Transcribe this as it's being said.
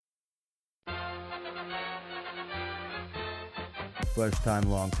First time,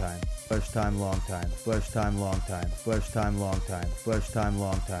 long time. First time, long time. First time, long time. First time, long time. First time,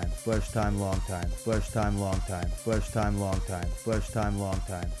 long time. First time, long time. First time, long time. First time, long time. First time, long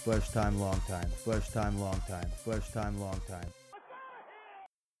time. First time, long time. First time, long time. First time, long time.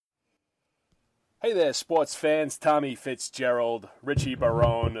 Hey there, sports fans. Tommy Fitzgerald, Richie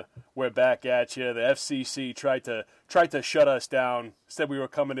Barone. We're back at you. The FCC tried to shut us down. Said we were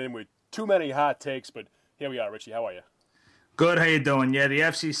coming in with too many hot takes, but here we are. Richie, how are you? Good. How you doing? Yeah, the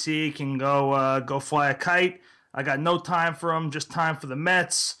FCC can go fly a kite. I got no time for them. Just time for the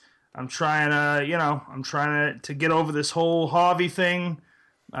Mets. I'm trying to get over this whole Harvey thing.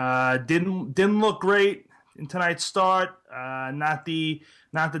 Didn't look great in tonight's start. Not the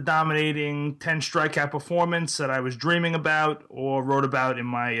dominating 10 strikeout performance that I was dreaming about or wrote about in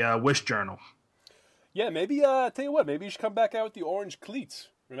my wish journal. Yeah, maybe tell you what, maybe you should come back out with the orange cleats.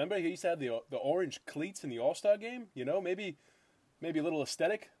 Remember, he used to have the orange cleats in the All-Star game. You know, maybe a little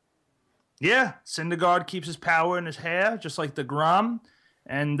aesthetic. Yeah, Syndergaard keeps his power in his hair, just like DeGrom.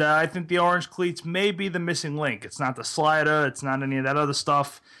 And I think the orange cleats may be the missing link. It's not the slider. It's not any of that other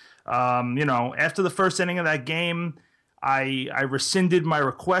stuff. After the first inning of that game, I rescinded my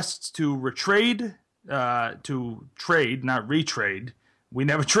requests to trade, not retrade. We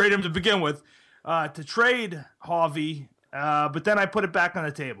never trade him to begin with. To trade Harvey, but then I put it back on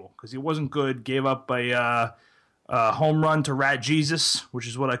the table because he wasn't good. Gave up a home run to Rat Jesus, which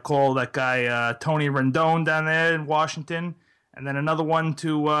is what I call that guy Tony Rendon down there in Washington, and then another one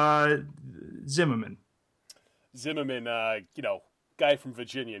to Zimmerman. Zimmerman, guy from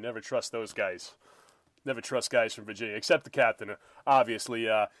Virginia. Never trust those guys. Never trust guys from Virginia, except the captain, obviously.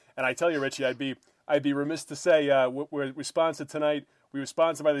 And I tell you, Richie, I'd be remiss to say we're sponsored tonight. We were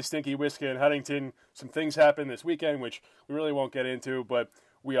sponsored by the Stinky Whiskey in Huntington. Some things happened this weekend, which we really won't get into, but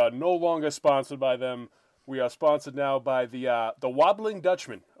we are no longer sponsored by them. We are sponsored now by the Wobbling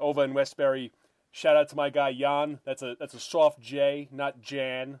Dutchman over in Westbury. Shout out to my guy Jan. That's a soft J, not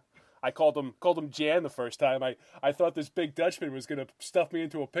Jan. I called him Jan the first time. I thought this big Dutchman was going to stuff me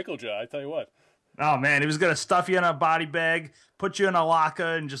into a pickle jar. I tell you what. Oh, man, he was going to stuff you in a body bag, put you in a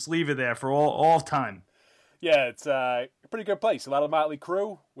locker, and just leave you there for all time. Yeah, it's a pretty good place. A lot of Motley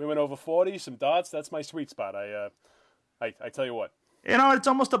Crue, women over 40, some darts. That's my sweet spot. I tell you what. You know, it's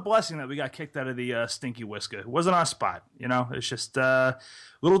almost a blessing that we got kicked out of the Stinky Whisker. It wasn't our spot. You know, it's just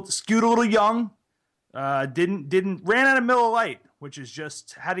skewed a little young. Ran out of Miller Lite, which is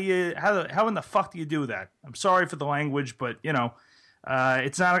just how in the fuck do you do that? I'm sorry for the language, but you know.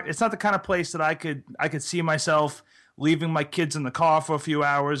 It's not the kind of place that I could see myself leaving my kids in the car for a few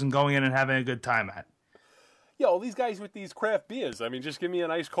hours and going in and having a good time at. Yeah, all these guys with these craft beers. I mean, just give me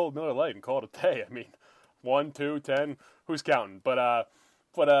an ice cold Miller Lite and call it a day. I mean, 1, 2, 10, who's counting? But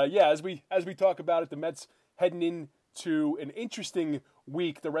yeah, as we talk about it, the Mets heading into an interesting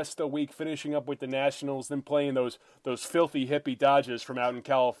week. The rest of the week, finishing up with the Nationals, then playing those filthy hippie Dodgers from out in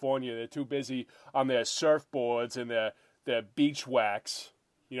California. They're too busy on their surfboards and their beach wax.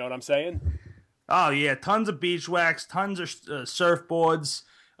 You know what I'm saying? Oh, yeah. Tons of beach wax, tons of surfboards.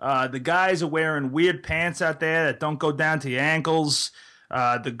 The guys are wearing weird pants out there that don't go down to your ankles.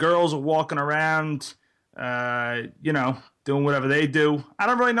 The girls are walking around, doing whatever they do. I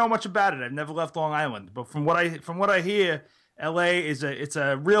don't really know much about it. I've never left Long Island. But from what I hear, L.A. it's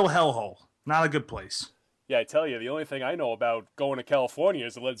a real hellhole. Not a good place. Yeah, I tell you, the only thing I know about going to California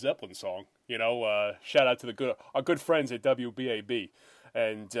is the Led Zeppelin song. You know, shout out to our good friends at WBAB.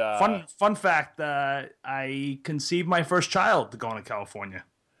 And fun fact, I conceived my first child going to California.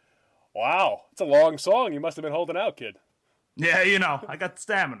 Wow, it's a long song. You must have been holding out, kid. Yeah, you know, I got the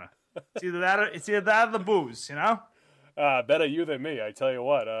stamina. It's either that or the booze, you know. Better you than me, I tell you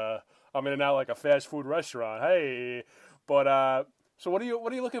what. I'm in and out like a fast food restaurant. Hey, but so what are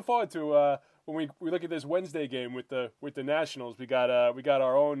you looking forward to when we look at this Wednesday game with the Nationals? We got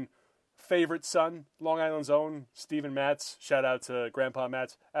our own favorite son, Long Island's own, Steven Matz. Shout out to Grandpa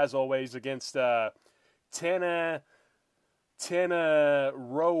Matz, as always, against Tana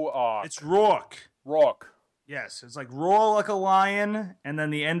Roark. It's Roark. Roark. Yes, it's like roar like a lion, and then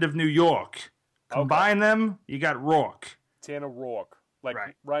the end of New York. Combine them, you got Roark. Tana Roark. Like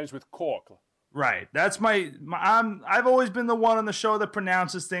right. Rhymes with cork. Right. That's I've always been the one on the show that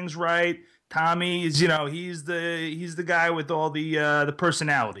pronounces things right. Tommy is, he's the guy with all the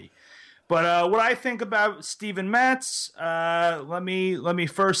personality. But what I think about Steven Matz, let me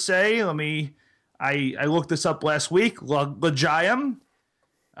first say, I looked this up last week. Lajayam,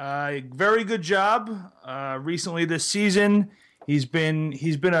 very good job recently this season. He's been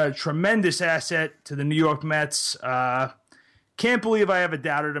a tremendous asset to the New York Mets. Can't believe I ever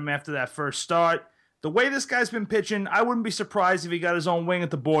doubted him after that first start. the way this guy's been pitching, I wouldn't be surprised if he got his own wing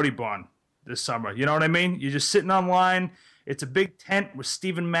at the Bordy Barn this summer. You know what I mean? You're just sitting online. It's a big tent with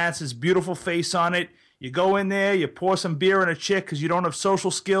Steven Matz's beautiful face on it. You go in there, you pour some beer on a chick because you don't have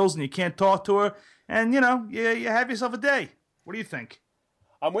social skills and you can't talk to her, and, you have yourself a day. What do you think?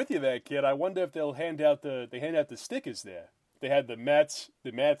 I'm with you there, kid. I wonder if they'll hand out the stickers there. They had the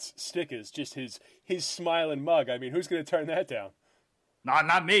Mets stickers, just his smiling mug. I mean, who's going to turn that down?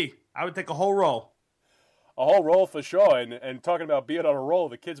 Not me. I would take a whole roll. A whole roll for sure. And talking about being on a roll,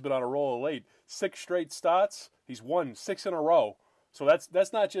 the kid's been on a roll of late. 6 straight starts. He's won 6 in a row. So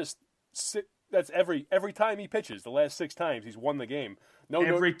that's not just that's every time he pitches. The last 6 times he's won the game.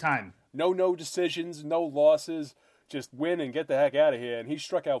 Every time. No decisions, no losses. Just win and get the heck out of here. And he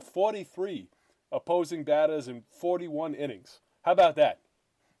struck out 43 opposing batters in 41 innings. How about that?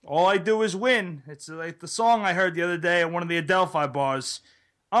 All I do is win. It's like the song I heard the other day at one of the Adelphi bars.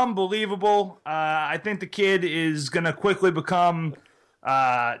 Unbelievable. I think the kid is going to quickly become,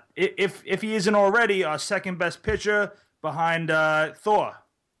 if he isn't already, our second best pitcher behind Thor.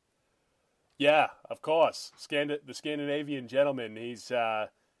 Yeah, of course. The Scandinavian gentleman. He's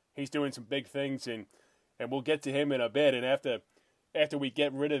doing some big things, and we'll get to him in a bit. And after we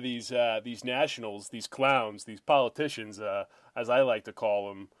get rid of these nationals, these clowns, these politicians, as I like to call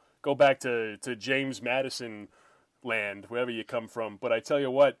them, go back to James Madison land, wherever you come from. But I tell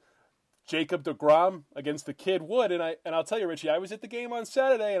you what, Jacob deGrom against the kid Wood, and I'll tell you, Richie, I was at the game on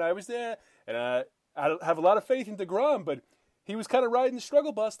Saturday, and I was there, and I have a lot of faith in deGrom, but he was kind of riding the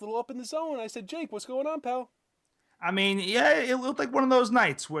struggle bus a little up in the zone. I said, Jake, what's going on, pal? I mean, yeah, it looked like one of those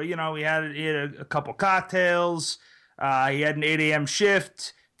nights where, he had a couple cocktails, he had an 8 a.m.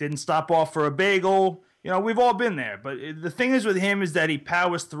 shift, didn't stop off for a bagel. We've all been there. But the thing is with him is that he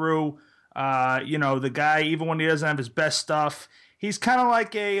powers through. The guy, even when he doesn't have his best stuff, he's kind of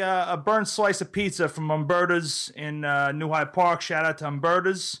like a burnt slice of pizza from Umberta's in New Hyde Park. Shout out to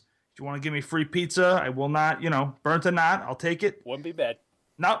Umberta's. If you want to give me free pizza, I will not, burnt or not, I'll take it. Wouldn't be bad.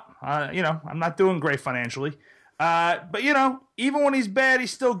 No, I'm not doing great financially. But, even when he's bad,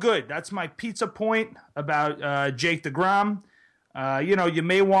 he's still good. That's my pizza point about Jake deGrom. You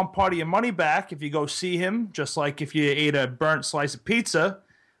may want part of your money back if you go see him, just like if you ate a burnt slice of pizza.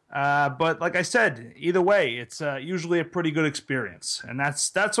 But like I said, either way, it's usually a pretty good experience. And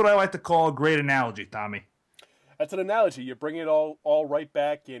that's what I like to call a great analogy, Tommy. That's an analogy. You bring it all right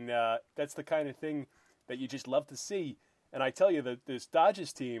back, and that's the kind of thing that you just love to see. And I tell you, this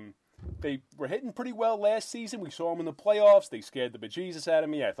Dodgers team, they were hitting pretty well last season. We saw them in the playoffs. They scared the bejesus out of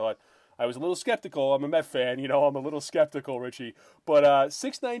me. I was a little skeptical. I'm a Met fan, I'm a little skeptical, Richie. But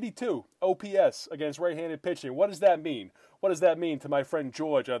 692 OPS against right-handed pitching. What does that mean? What does that mean to my friend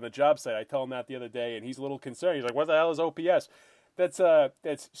George on the job site? I told him that the other day, and he's a little concerned. He's like, what the hell is OPS?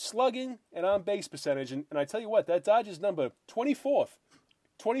 That's slugging and on-base percentage. And I tell you what, that Dodgers number, 24th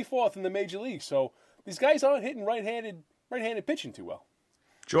in the major league. So these guys aren't hitting right-handed pitching too well.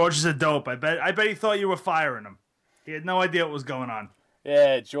 George is a dope. I bet he thought you were firing him. He had no idea what was going on.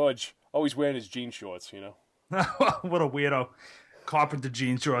 Yeah, George, always wearing his jean shorts, What a weirdo. Carpenter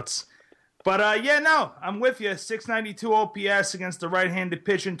jean shorts. But, I'm with you. 692 OPS against the right-handed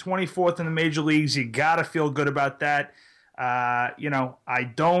pitching, 24th in the major leagues. You got to feel good about that.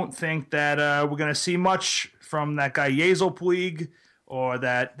 I don't think that we're going to see much from that guy Yazel Puig or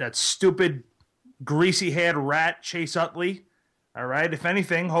that stupid greasy-haired rat Chase Utley. All right? If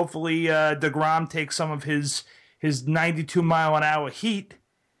anything, hopefully deGrom takes some of his 92-mile-an-hour heat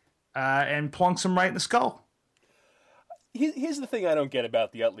and plunks him right in the skull. Here's the thing I don't get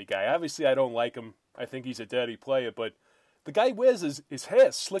about the Utley guy. Obviously, I don't like him. I think he's a dirty player, but the guy wears his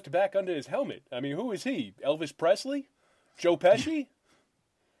hair slicked back under his helmet. I mean, who is he? Elvis Presley? Joe Pesci?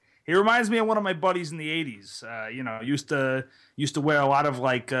 He reminds me of one of my buddies in the 80s. Used to wear a lot of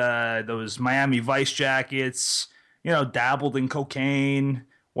those Miami Vice jackets, dabbled in cocaine.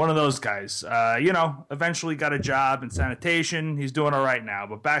 One of those guys. Eventually got a job in sanitation. He's doing all right now.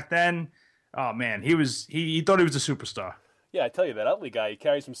 But back then, oh man, he thought he was a superstar. Yeah, I tell you, that Utley guy, he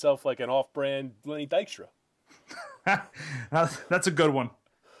carries himself like an off-brand Lenny Dykstra. That's a good one.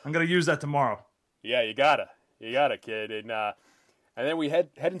 I'm going to use that tomorrow. Yeah, you gotta, kid. And then we head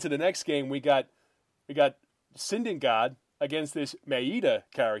into the next game. We got Syndergaard against this Maeda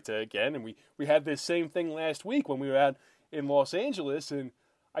character again, and we had this same thing last week when we were out in Los Angeles. And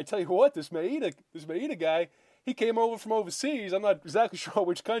I tell you what, this Maeda guy, he came over from overseas. I'm not exactly sure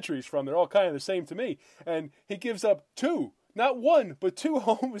which country he's from. They're all kind of the same to me. And he gives up 2, not 1, but 2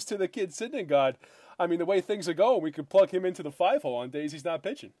 homers to the kid Syndergaard. I mean, the way things are going, we could plug him into the 5-hole on days he's not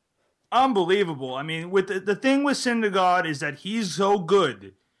pitching. Unbelievable. I mean, with the thing with Syndergaard is that he's so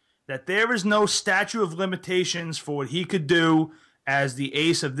good that there is no statute of limitations for what he could do as the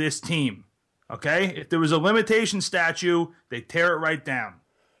ace of this team. Okay? If there was a limitation statute, they tear it right down.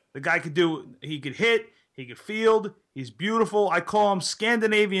 The guy he could hit, he could field, he's beautiful. I call him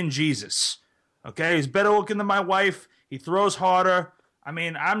Scandinavian Jesus. Okay? He's better looking than my wife. He throws harder. I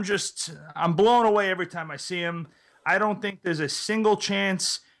mean, I'm blown away every time I see him. I don't think there's a single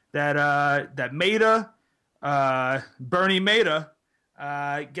chance that Bernie Maeda,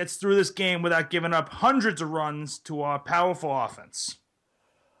 gets through this game without giving up hundreds of runs to our powerful offense.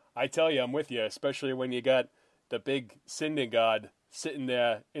 I tell you, I'm with you, especially when you got the big Syndergaard sitting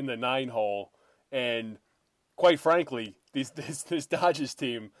there in the 9-hole. And quite frankly, this Dodgers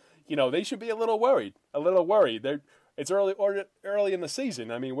team, they should be a little worried. It's early in the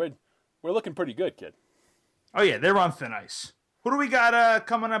season. I mean, we're looking pretty good, kid. Oh, yeah, they're on thin ice. Who do we got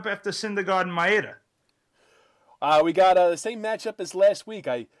coming up after Syndergaard and Maeda? We got the same matchup as last week.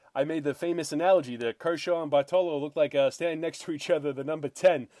 I made the famous analogy that Kershaw and Bartolo look like standing next to each other, the number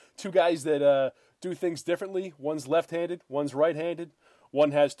 10. Two guys that do things differently. One's left-handed, one's right-handed.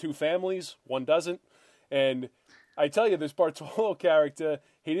 One has two families, one doesn't. And I tell you, this Bartolo character,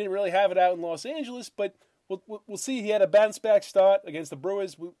 he didn't really have it out in Los Angeles, but we'll see. He had a bounce-back start against the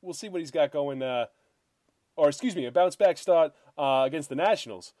Brewers. We'll see what he's got going. A bounce-back start against the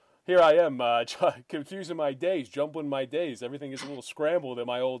Nationals. Here I am, confusing my days, jumbling my days. Everything is a little scrambled at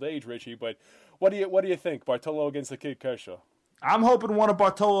my old age, Richie. But what do you think, Bartolo against the kid Kershaw? I'm hoping one of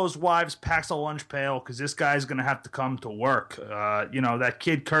Bartolo's wives packs a lunch pail because this guy's going to have to come to work. That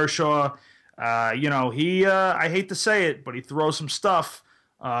kid Kershaw, I hate to say it, but he throws some stuff.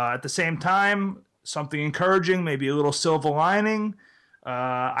 At the same time, something encouraging, maybe a little silver lining.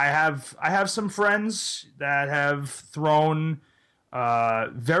 I have some friends that have thrown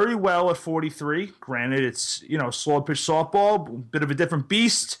very well at 43. Granted, it's slow pitch softball, bit of a different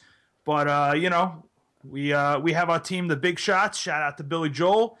beast, but we have our team, the Big Shots. Shout out to Billy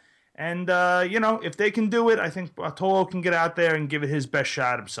Joel, and if they can do it, I think Bartolo can get out there and give it his best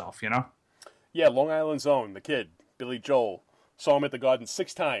shot himself. Yeah, Long Island's own, the kid Billy Joel. Saw him at the Garden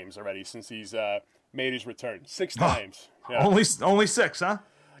 6 times already since he's made his return. 6 times. Yeah. Only 6, huh?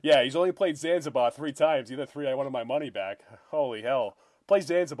 Yeah, he's only played Zanzibar 3 times. The other 3, I wanted my money back. Holy hell. Play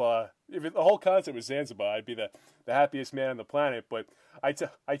Zanzibar. If the whole concert was Zanzibar, I'd be the happiest man on the planet. But I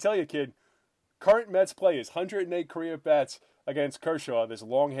tell you, kid, current Mets players, 108 career bats against Kershaw, this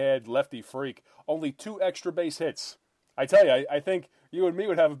long-haired lefty freak. Only 2 extra base hits. I tell you, I think you and me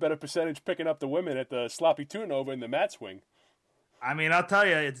would have a better percentage picking up the women at the sloppy tuna over in the Mets wing. I mean, I'll tell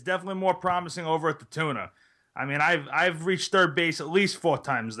you, it's definitely more promising over at the tuna. I mean, I've reached third base at least 4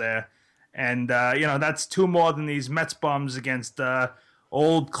 times there, and that's 2 more than these Mets bums against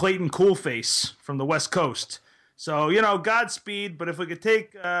old Clayton Coolface from the West Coast. So Godspeed. But if we could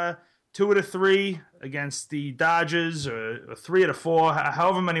take 2 out of 3 against the Dodgers, or 3 out of 4,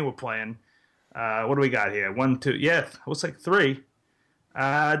 however many we're playing, what do we got here? 1, 2, yeah, looks like 3.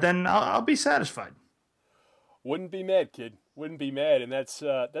 Then I'll be satisfied. Wouldn't be mad, kid. Wouldn't be mad, and that's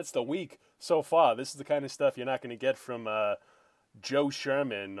the week so far. This is the kind of stuff you're not going to get from Joe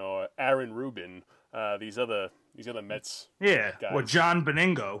Sherman or Aaron Rubin, these other Mets guys. Or John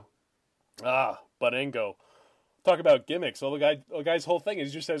Beningo. Beningo. Talk about gimmicks. The guy's whole thing is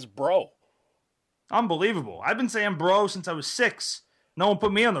he just says bro. Unbelievable. I've been saying bro since I was 6. No one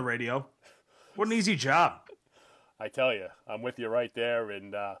put me on the radio. What an easy job. I tell you, I'm with you right there,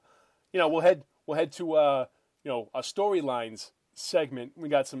 and we'll head to a storylines segment. We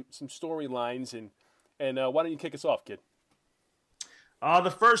got some storylines, and why don't you kick us off, kid?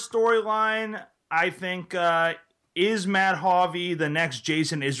 The first storyline, I think, is Matt Harvey the next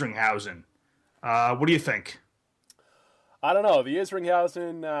Jason Isringhausen? What do you think? I don't know. The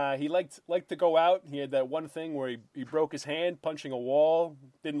Isringhausen, he liked to go out. He had that one thing where he broke his hand punching a wall.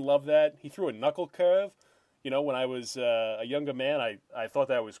 Didn't love that. He threw a knuckle curve. When I was a younger man, I thought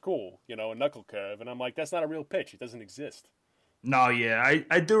that was cool, a knuckle curve. And I'm like, that's not a real pitch. It doesn't exist. No, yeah.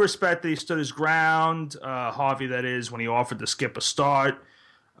 I do respect that he stood his ground, Harvey, that is, when he offered to skip a start.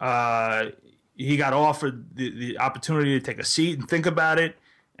 He got offered the opportunity to take a seat and think about it.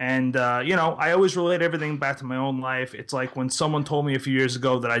 And, I always relate everything back to my own life. It's like when someone told me a few years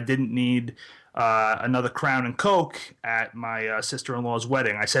ago that I didn't need another Crown and Coke at my sister-in-law's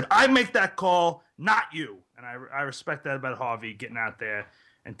wedding. I said, I make that call, not you. And I respect that about Harvey, getting out there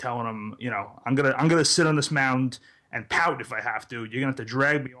and telling him, I'm gonna sit on this mound and pout if I have to. You're gonna have to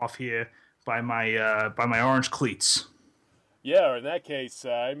drag me off here by my orange cleats. Yeah, in that case,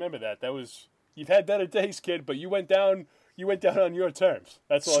 I remember that. That was, you've had better days, kid, but you went down on your terms.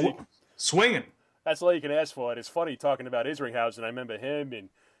 That's all. Swinging. That's all you can ask for. And it's funny talking about Isringhausen. I remember him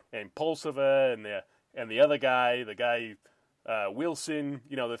and Pulsiver and the other guy, Wilson.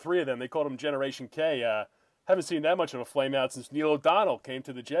 The three of them, they called him Generation K. Haven't seen that much of a flame out since Neil O'Donnell came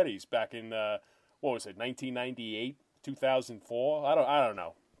to the Jetties back in 1998, 2004. I don't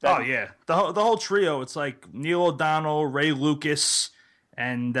know. The whole trio. It's like Neil O'Donnell, Ray Lucas,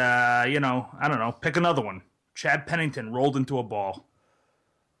 and I don't know. Pick another one. Chad Pennington rolled into a ball.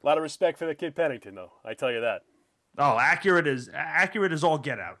 A lot of respect for the kid Pennington, though. I tell you that. Oh, accurate as all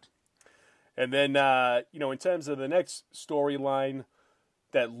get out. And then in terms of the next storyline,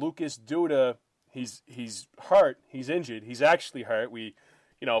 that Lucas Duda, he's hurt. He's injured. He's actually hurt. We,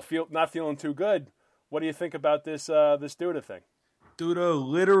 not feeling too good. What do you think about this Duda thing? Duda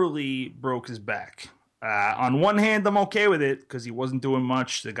literally broke his back. On one hand, I'm okay with it because he wasn't doing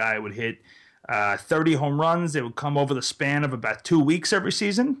much. The guy would hit 30 home runs. They would come over the span of about 2 weeks every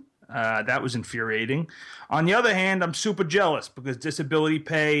season. That was infuriating. On the other hand, I'm super jealous because disability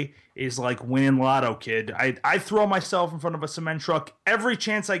pay is like winning lotto, kid. I throw myself in front of a cement truck every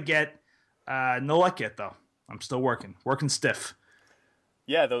chance I get. No luck yet, though. I'm still working stiff.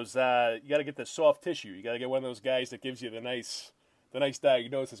 Yeah, those you got to get the soft tissue. You got to get one of those guys that gives you the nice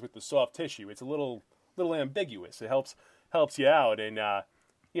diagnosis with the soft tissue. It's a little ambiguous. It helps you out, and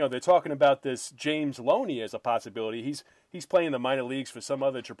they're talking about this James Loney as a possibility. He's playing the minor leagues for some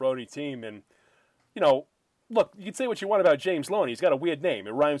other jabroni team, and look, you can say what you want about James Loney. He's got a weird name.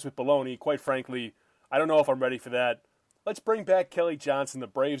 It rhymes with baloney. Quite frankly, I don't know if I'm ready for that. Let's bring back Kelly Johnson. The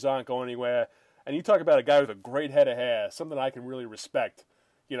Braves aren't going anywhere, and you talk about a guy with a great head of hair, something I can really respect.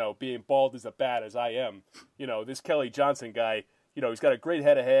 Being bald as a bat as I am. This Kelly Johnson guy. He's got a great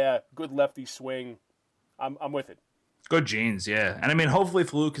head of hair, good lefty swing. I'm with it. Good genes, yeah. And I mean, hopefully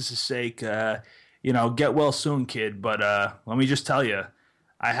for Lucas's sake, get well soon, kid. But let me just tell you,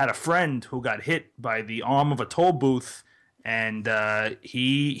 I had a friend who got hit by the arm of a toll booth, and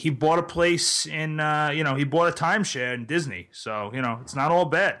he bought a place in, he bought a timeshare in Disney. So, it's not all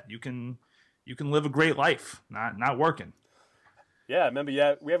bad. You can live a great life, not working. Yeah,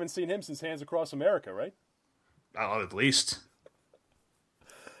 remember, we haven't seen him since Hands Across America, right? Oh, at least.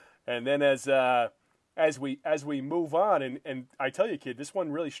 And then as we move on, and I tell you, kid, this one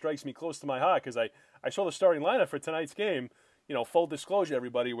really strikes me close to my heart because I saw the starting lineup for tonight's game. Full disclosure,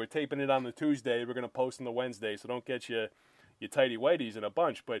 everybody, we're taping it on the Tuesday. We're going to post on the Wednesday, so don't get your tighty whities in a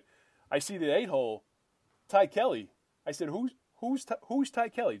bunch. But I see the 8-hole, Ty Kelly. I said, who's Ty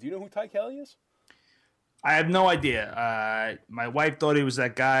Kelly? Do you know who Ty Kelly is? I have no idea. My wife thought he was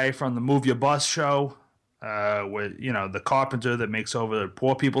that guy from the Move Your Bus show, where the carpenter that makes over the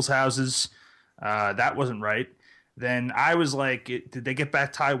poor people's houses. That wasn't right. Then I was like, did they get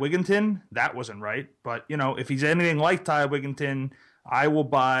back Ty Wigginton? That wasn't right. But if he's anything like Ty Wigginton, I will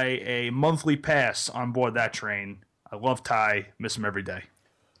buy a monthly pass on board that train. I love Ty. Miss him every day.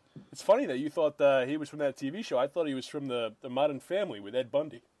 It's funny that you thought he was from that TV show. I thought he was from the Modern Family with Ed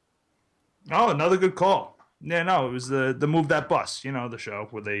Bundy. Oh, another good call. Yeah, no, it was the Move That Bus, the show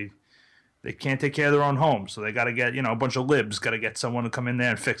where they can't take care of their own home, so they got to get, a bunch of libs, got to get someone to come in there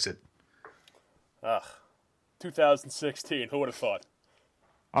and fix it. Ugh, 2016, who would have thought?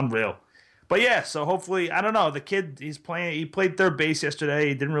 Unreal. But yeah, so hopefully, I don't know, the kid, he played third base yesterday,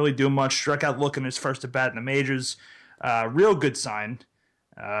 he didn't really do much, struck out looking his first at bat in the majors. Real good sign.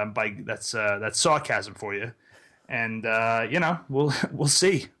 That's sarcasm for you. And, we'll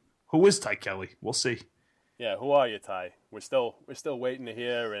see. Who is Ty Kelly? We'll see. Yeah, who are you, Ty? We're still waiting to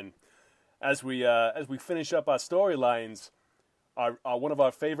hear. And as we finish up our storylines, our one of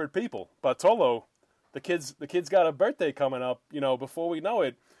our favorite people, Bartolo, the kid's got a birthday coming up. Before we know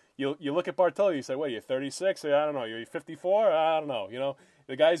it, you look at Bartolo, you say, "What? You're 36? I don't know. You're 54? I don't know."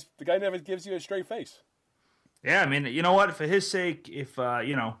 The guy never gives you a straight face. Yeah, I mean, you know what? For his sake, if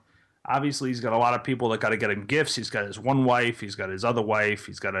obviously, he's got a lot of people that got to get him gifts. He's got his one wife. He's got his other wife.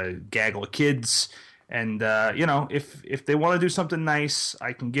 He's got a gaggle of kids. And, if they want to do something nice,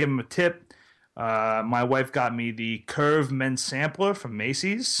 I can give him a tip. My wife got me the Curve Men's Sampler from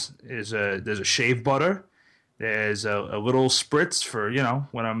Macy's. There's a shave butter. There's a little spritz for,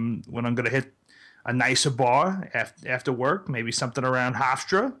 when I'm going to hit a nicer bar after work. Maybe something around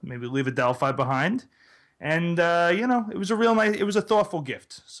Hofstra. Maybe leave a Delphi behind. And, it was it was a thoughtful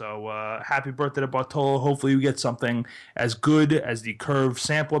gift. So, happy birthday to Bartolo. Hopefully you get something as good as the Curve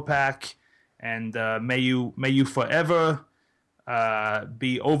Sampler Pack. And may you forever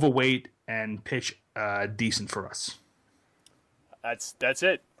be overweight and pitch decent for us. That's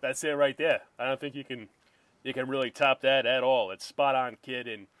it. That's it right there. I don't think you can really top that at all. It's spot on, kid.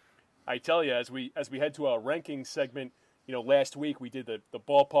 And I tell you, as we head to our ranking segment, last week we did the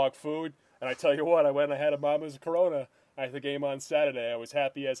ballpark food. And I tell you what, I went and I had a Mama's Corona. at the game on Saturday, I was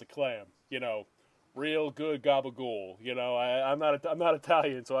happy as a clam. Real good gabagool. I'm not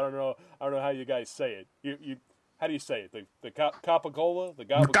Italian, so I don't know how you guys say it. You how do you say it? The capagola, the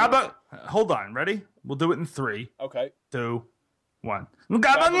gabagool. Hold on, ready? We'll do it in 3. Okay. 2, 1.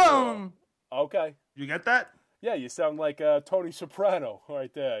 Gabagool. Okay. You get that? Yeah, you sound like Tony Soprano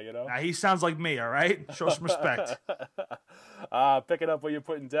right there. Nah, he sounds like me. All right, show some respect. Picking up what you're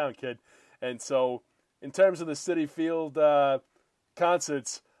putting down, kid. And so, in terms of the Citi Field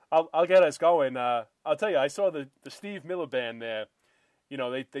concerts, I'll get us going. I'll tell you, I saw the Steve Miller Band there.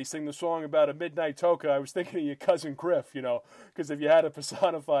 They sing the song about a midnight toka. I was thinking of your cousin Griff, because if you had to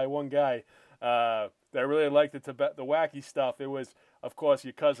personify one guy that really liked the wacky stuff, it was, of course,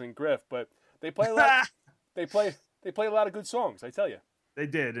 your cousin Griff. But they play a lot. They play a lot of good songs. I tell you. They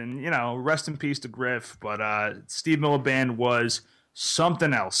did, and rest in peace to Griff. But Steve Miller Band was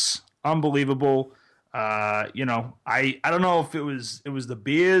something else, unbelievable. I don't know if it was the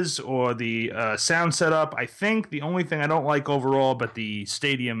beers or the sound setup. I think the only thing I don't like overall about the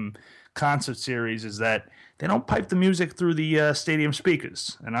stadium concert series is that they don't pipe the music through the stadium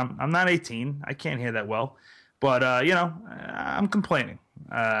speakers. And I'm not 18, I can't hear that well, but I'm complaining.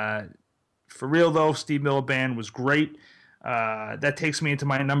 For real though, Steve Miller Band was great. That takes me into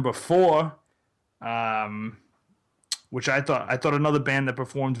my number 4. Which I thought another band that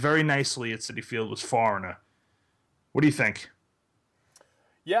performed very nicely at Citi Field was Foreigner. What do you think?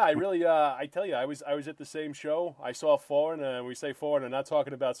 Yeah, I really, I tell you, I was at the same show. I saw Foreigner, and we say Foreigner, not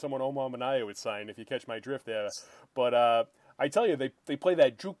talking about someone Omar Minaya would sign, if you catch my drift there. But I tell you, they play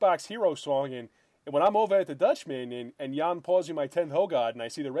that Jukebox Hero song, and when I'm over at the Dutchman, and Jan pours you my 10th Hogard, and I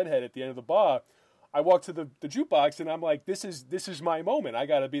see the redhead at the end of the bar, I walk to the jukebox, and I'm like, this is my moment. I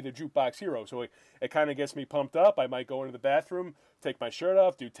got to be the jukebox hero. So it kind of gets me pumped up. I might go into the bathroom, take my shirt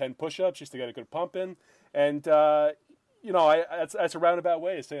off, do 10 push-ups just to get a good pump in. And, that's a roundabout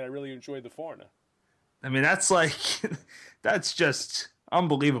way of saying I really enjoyed the Foreigner. I mean, that's just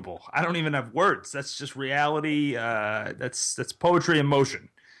unbelievable. I don't even have words. That's just reality. That's poetry in motion.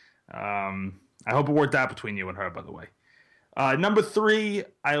 I hope it worked out between you and her, by the way. Number 3,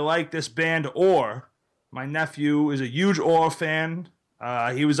 I like this band Or. My nephew is a huge Or fan.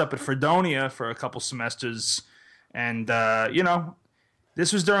 He was up at Fredonia for a couple semesters. And,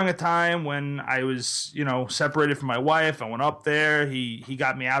 this was during a time when I was, separated from my wife. I went up there. He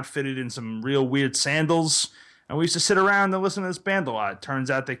got me outfitted in some real weird sandals. And we used to sit around and listen to this band a lot.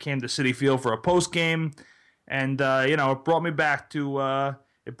 Turns out they came to Citi Field for a post game. And, it brought me back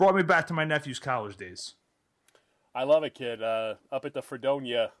to my nephew's college days. I love it, kid. Up at the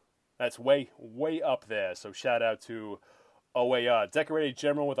Fredonia, that's way, way up there. So shout out to OAR. Decorated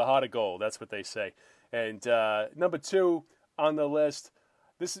general with a heart of gold. That's what they say. And number 2 on the list,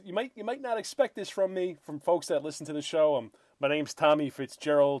 this you might not expect this from me, from folks that listen to the show. My name's Tommy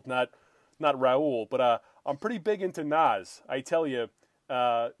Fitzgerald, not Raul, but I'm pretty big into Nas. I tell you,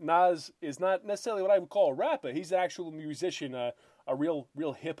 Nas is not necessarily what I would call a rapper. He's an actual musician, a real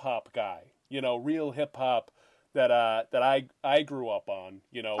hip hop guy. Real hip hop. That I grew up on,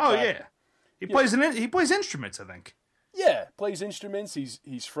 Oh yeah, he plays instruments, I think. Yeah, plays instruments.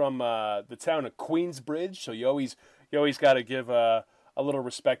 He's from the town of Queensbridge, so you always got to give a little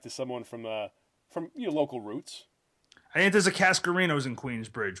respect to someone from your local roots. I think there's a Cascarinos in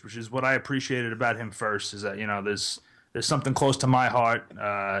Queensbridge, which is what I appreciated about him first. Is that there's something close to my heart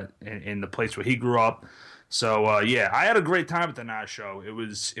in the place where he grew up. So I had a great time at the Nas show. It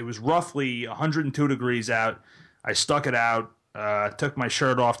was roughly 102 degrees out. I stuck it out, took my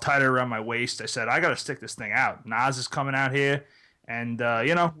shirt off, tied it around my waist. I said, I got to stick this thing out. Nas is coming out here, and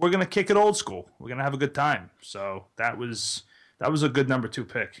we're gonna kick it old school. We're gonna have a good time. So that was a good number 2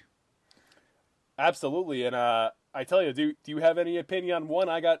 pick. Absolutely, and I tell you, do you have any opinion on one?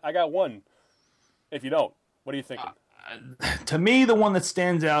 I got one. If you don't, what are you thinking? To me, the one that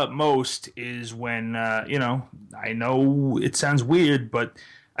stands out most is when I know it sounds weird, but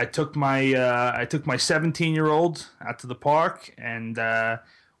I took my 17-year-old out to the park, and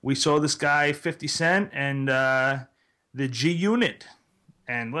we saw this guy 50 Cent and the G Unit.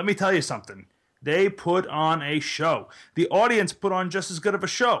 And let me tell you something. They put on a show. The audience put on just as good of a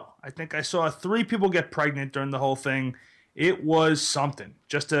show. I think I saw 3 people get pregnant during the whole thing. It was something.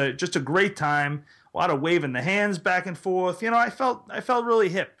 Just a great time. A lot of waving the hands back and forth. I felt really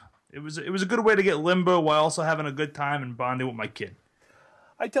hip. It was a good way to get limber while also having a good time and bonding with my kid.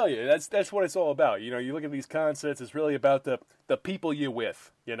 I tell you, that's what it's all about. You look at these concerts, it's really about the people you're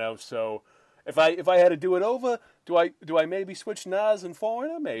with. So if I had to do it over, do I maybe switch Nas and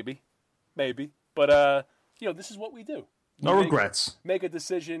Foreigner? Maybe. But this is what we do. No regrets. Make a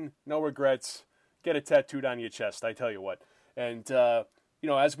decision, no regrets. get it tattooed on your chest. I tell you what. And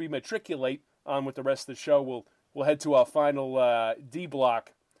as we matriculate on with the rest of the show, we'll head to our final D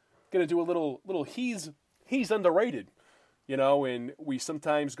block. Gonna do a little he's underrated, and we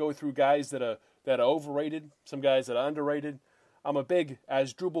sometimes go through guys that are overrated, some guys that are underrated. I'm a big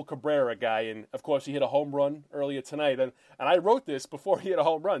Asdrubal Cabrera guy, and of course he hit a home run earlier tonight. And I wrote this before he hit a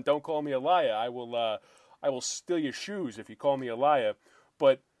home run. Don't call me a liar. I will steal your shoes if you call me a liar.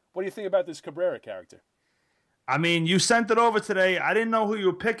 But what do you think about this Cabrera character? I mean, you sent it over today. I didn't know who you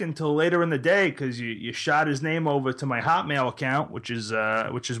were picking until later in the day because you shot his name over to my Hotmail account, which is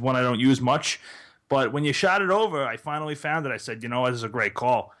one I don't use much. But when you shot it over, I finally found it. I said, this is a great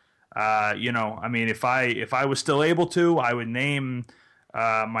call. I mean, if I was still able to, I would name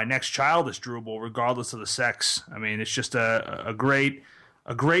my next child Asdrubal, regardless of the sex. I mean, it's just a great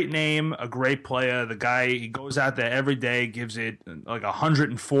name, a great player. The guy, he goes out there every day, gives it like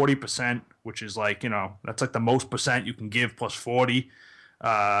 140%, which is like, that's like the most percent you can give plus 40.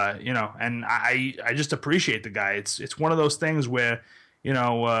 And I just appreciate the guy. It's one of those things where,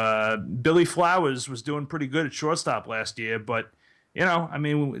 Billy Flowers was doing pretty good at shortstop last year, but I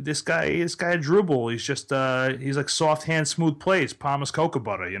mean, this guy Asdrubal, he's just he's like soft hand, smooth plays, Palmer's cocoa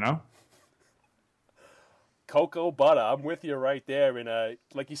butter, Cocoa butter, I'm with you right there. And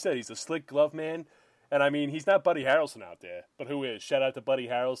like you said, he's a slick glove man. And I mean, he's not Buddy Harrelson out there, but who is? Shout out to Buddy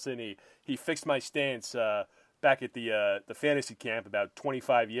Harrelson. He fixed my stance back at the fantasy camp about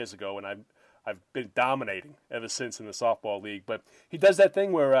 25 years ago, and I've been dominating ever since in the softball league. But he does that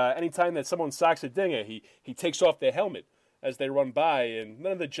thing where anytime that someone socks a dinger, he takes off their helmet as they run by, and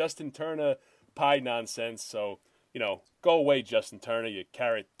none of the Justin Turner pie nonsense. So, go away, Justin Turner, you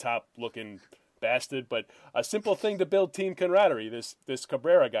carrot top looking bastard. But a simple thing to build team camaraderie. This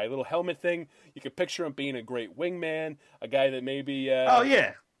Cabrera guy, little helmet thing. You can picture him being a great wingman, a guy that maybe a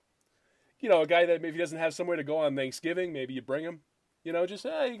guy that maybe doesn't have somewhere to go on Thanksgiving. Maybe you bring him. You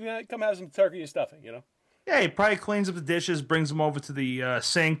can come have some turkey and stuffing. Yeah, he probably cleans up the dishes, brings them over to the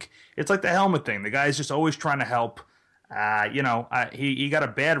sink. It's like the helmet thing. The guy's just always trying to help. He got a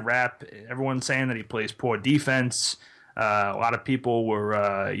bad rap. Everyone's saying that he plays poor defense. A lot of people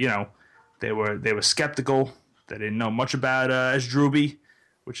were, they were skeptical. They didn't know much about Asdruby,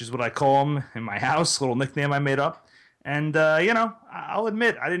 which is what I call him in my house, a little nickname I made up. And, I'll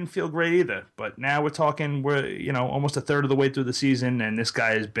admit, I didn't feel great either. But now we're almost a third of the way through the season, and this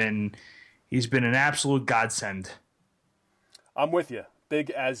guy he's been an absolute godsend. I'm with you.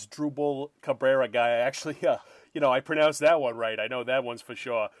 Big Asdrubal Cabrera guy. I actually, I pronounced that one right. I know that one's for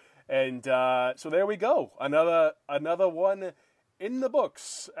sure. And so there we go. Another one in the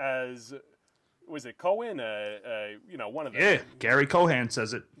books. As was it Cohen? One of them. Yeah, Gary Cohen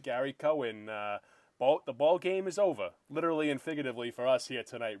says it. Gary Cohen. The ball game is over, literally and figuratively, for us here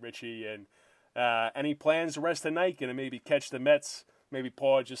tonight, Richie. And any plans the rest of the night? Gonna maybe catch the Mets? Maybe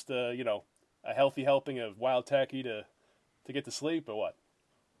pour just a healthy helping of wild turkey to get to sleep, or what?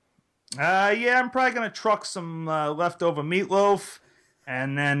 I'm probably gonna truck some leftover meatloaf,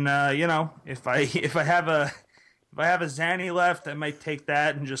 and then if I have a Zanny left, I might take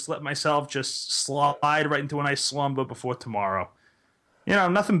that and just let myself just slide right into a nice slumber before tomorrow.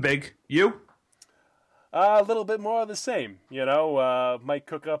 Nothing big. You? A little bit more of the same. Might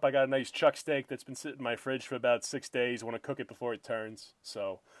cook up. I got a nice chuck steak that's been sitting in my fridge for about 6 days. I want to cook it before it turns.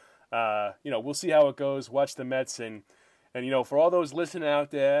 So, we'll see how it goes. Watch the Mets, and for all those listening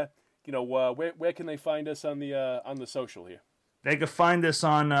out there. Where can they find us on the social here? They can find us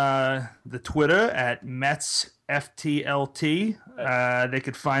on the Twitter at MetsFTLT. They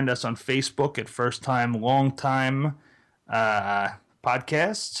could find us on Facebook at First Time Long Time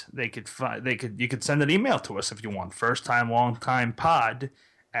Podcast. You could send an email to us if you want.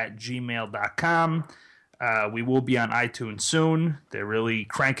 FirstTimeLongTimePod@gmail.com. We will be on iTunes soon. They're really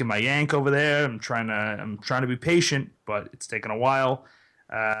cranking my yank over there. I'm trying to be patient, but it's taking a while.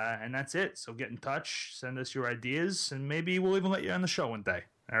 And that's it. So get in touch, send us your ideas, and maybe we'll even let you on the show one day.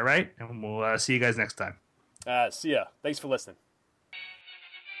 All right? And we'll see you guys next time. See ya. Thanks for listening.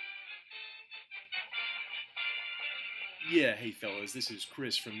 Yeah, hey fellas, this is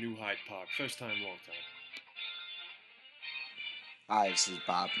Chris from New Hyde Park. First time, long time. Hi, this is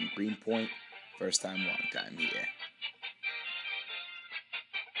Bob from Greenpoint. First time, long time here.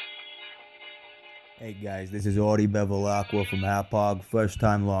 Hey guys, this is Audie Bevilacqua from Hapog. First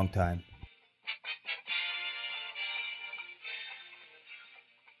time, long time.